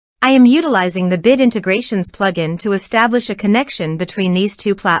I am utilizing the Bit Integrations plugin to establish a connection between these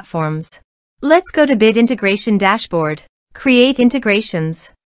two platforms. Let's go to Bit Integration Dashboard. Create integrations.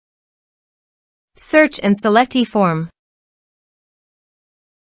 Search and select eForm.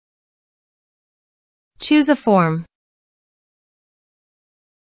 Choose a form.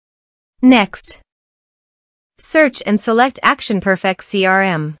 Next, search and select Action Perfex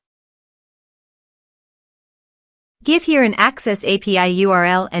CRM. Give here an Access API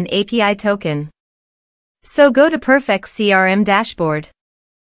URL and API token. So go to Perfex CRM Dashboard.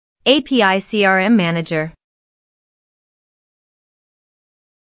 API CRM Manager.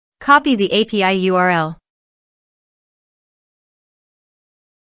 Copy the API URL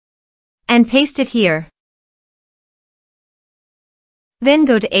and paste it here. Then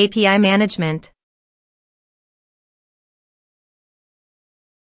go to API Management.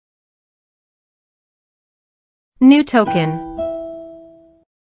 New token.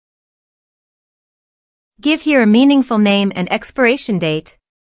 Give here a meaningful name and expiration date.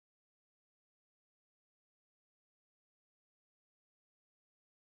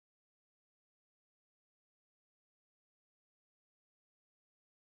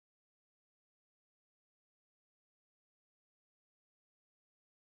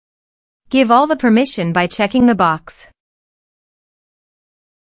 Give all the permission by checking the box.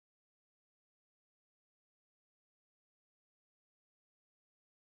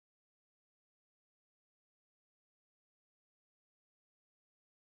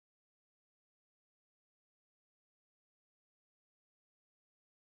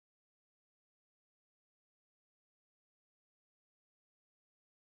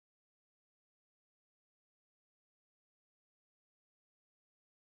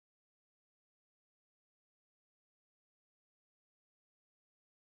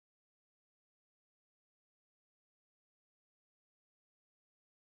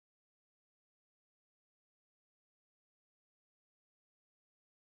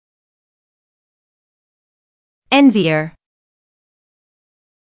 Envier.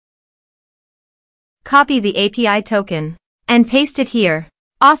 Copy the API token and paste it here.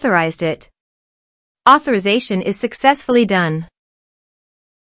 Authorized it. Authorization is successfully done.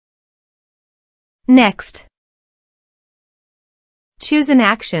 Next, choose an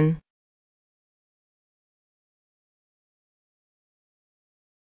action.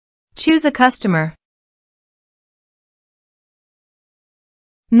 Choose a customer.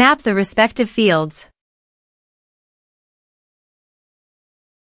 Map the respective fields.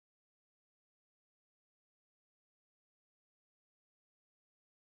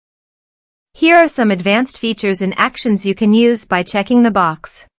 Here are some advanced features and actions you can use by checking the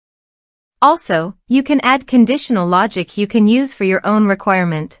box. Also, you can add conditional logic you can use for your own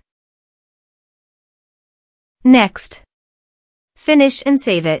requirement. Next, finish and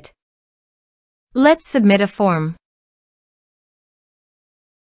save it. Let's submit a form.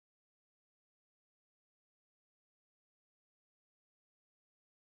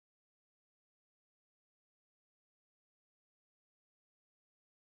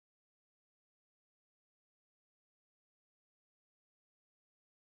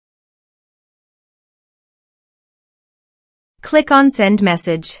 Click on Send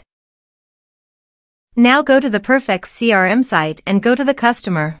Message. Now go to the Perfex CRM site and go to the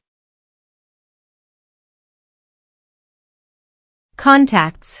customer.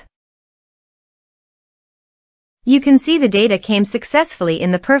 Contacts. You can see the data came successfully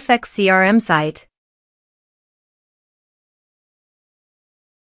in the Perfex CRM site.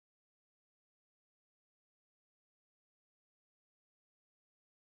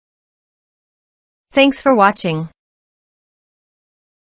 Thanks for watching.